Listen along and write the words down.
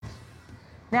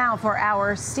Now for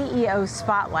our CEO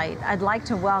Spotlight, I'd like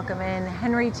to welcome in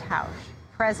Henry Tausch,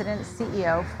 President,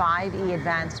 CEO, 5E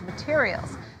Advanced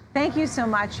Materials. Thank you so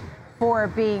much for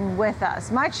being with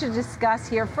us. Much to discuss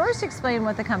here. First, explain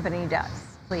what the company does,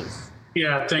 please.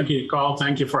 Yeah, thank you, Nicole.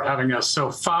 Thank you for having us. So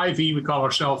 5E, we call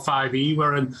ourselves 5E.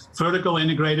 We're a vertical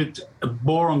integrated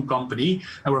boron company,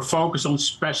 and we're focused on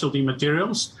specialty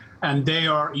materials, and they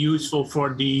are useful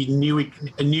for the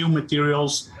new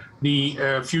materials, the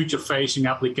future-facing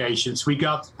applications. We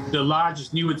got the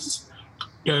largest, newest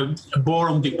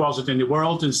boron deposit in the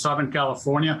world in Southern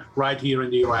California, right here in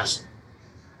the U.S.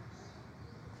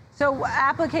 So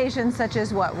applications such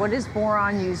as what? What is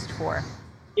boron used for?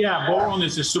 Yeah, boron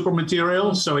is a super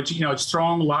material, so it's it's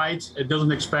strong, light. It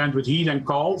doesn't expand with heat and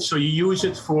cold. So you use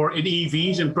it for in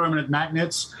EVs and permanent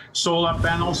magnets, solar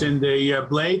panels, in the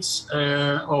blades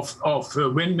of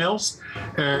windmills,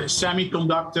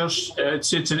 semiconductors. It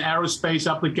sits in aerospace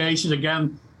applications.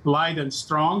 Again, light and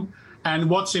strong. And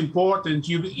what's important,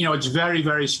 it's very,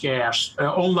 very scarce.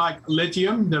 Unlike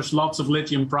lithium, there's lots of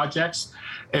lithium projects.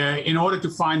 In order to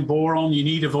find boron, you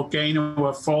need a volcano,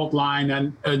 a fault line,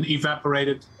 and an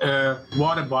evaporated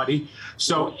water body.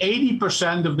 So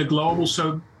 80% of the global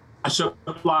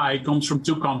supply comes from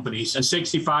two companies, and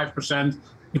 65%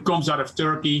 it comes out of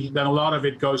Turkey. Then a lot of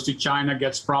it goes to China,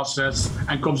 gets processed,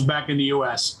 and comes back in the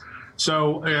U.S.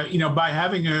 So by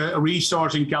having a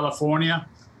resource in California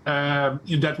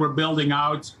that we're building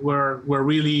out, we're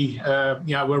really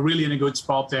in a good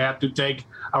spot there to take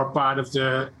our part of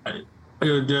the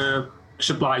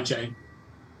supply chain.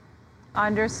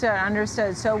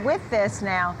 Understood. So with this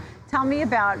now, tell me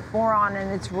about boron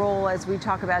and its role as we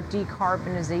talk about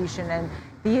decarbonization and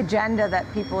the agenda that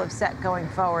people have set going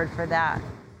forward for that.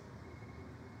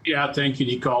 Yeah, thank you,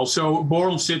 Nicole. So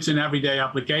boron sits in everyday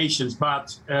applications,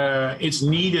 but it's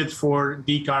needed for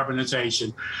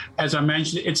decarbonization. As I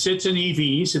mentioned, it sits in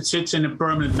EVs, it sits in a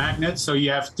permanent magnet. So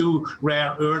you have two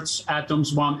rare earths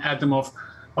atoms, one atom of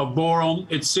boron.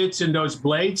 It sits in those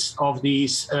blades of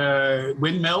these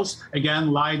windmills,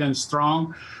 again, light and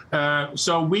strong.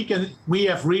 So we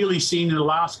have really seen in the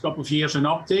last couple of years an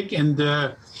uptick in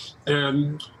the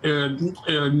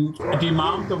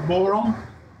demand of boron.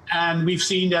 And we've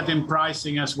seen that in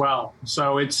pricing as well.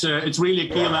 So it's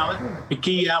really a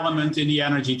key element in the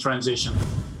energy transition.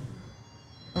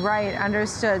 Right,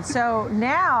 understood. So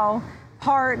now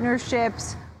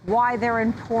partnerships, why they're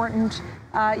important.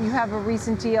 You have a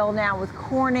recent deal now with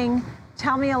Corning.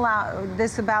 Tell me about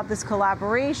this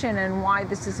collaboration and why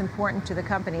this is important to the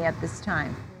company at this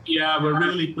time. Yeah, we're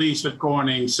really pleased with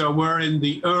Corning. So we're in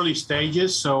the early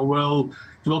stages. So we'll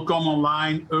come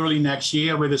online early next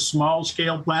year with a small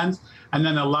scale plant and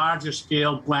then a larger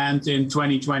scale plant in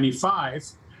 2025.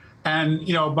 And,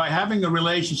 by having a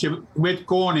relationship with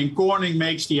Corning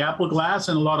makes the Apple glass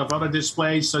and a lot of other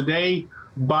displays. So they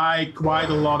buy quite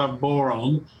a lot of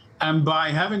boron. And by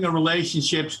having a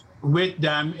relationship with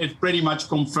them, it pretty much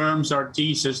confirms our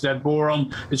thesis that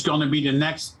boron is going to be the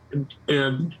next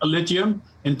lithium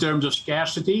in terms of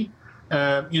scarcity.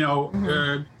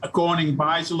 Corning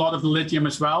buys a lot of the lithium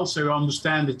as well, so you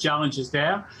understand the challenges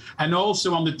there. And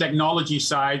also on the technology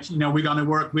side, we're going to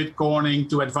work with Corning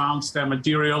to advance their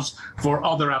materials for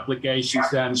other applications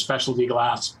than specialty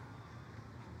glass.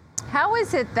 How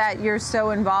is it that you're so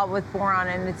involved with boron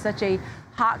and it's such a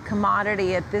hot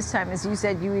commodity at this time? As you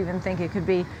said, you even think it could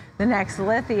be the next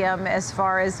lithium as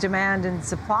far as demand and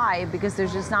supply, because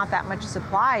there's just not that much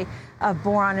supply of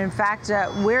boron. In fact,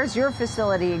 where's your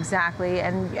facility exactly?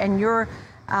 And you're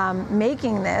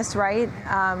making this, right?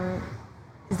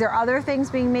 Is there other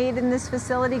things being made in this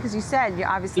facility? Because you said you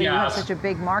have such a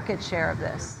big market share of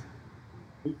this.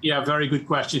 Yeah, very good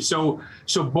question. So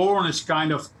boron is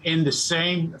kind of in the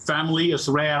same family as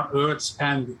rare earths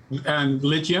and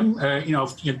lithium.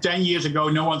 10 years ago,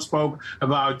 no one spoke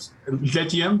about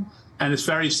lithium, and it's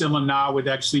very similar now with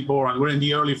actually boron. We're in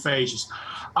the early phases.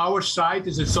 Our site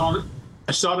is in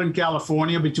Southern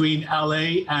California between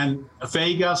LA and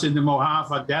Vegas in the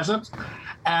Mojave Desert.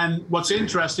 And what's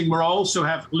interesting, we also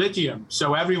have lithium.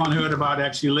 So everyone heard about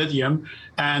actually lithium.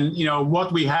 And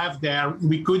what we have there,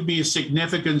 we could be a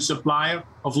significant supplier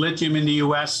of lithium in the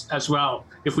US as well,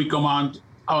 if we come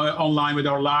online with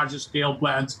our largest scale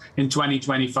plant in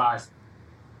 2025.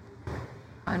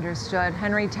 Understood.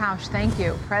 Henry Tausch, thank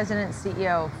you. President,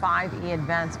 CEO, 5E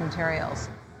Advanced Materials.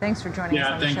 Thanks for joining us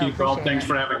on the show. Yeah, thank you, Carl. Thanks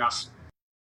for having us.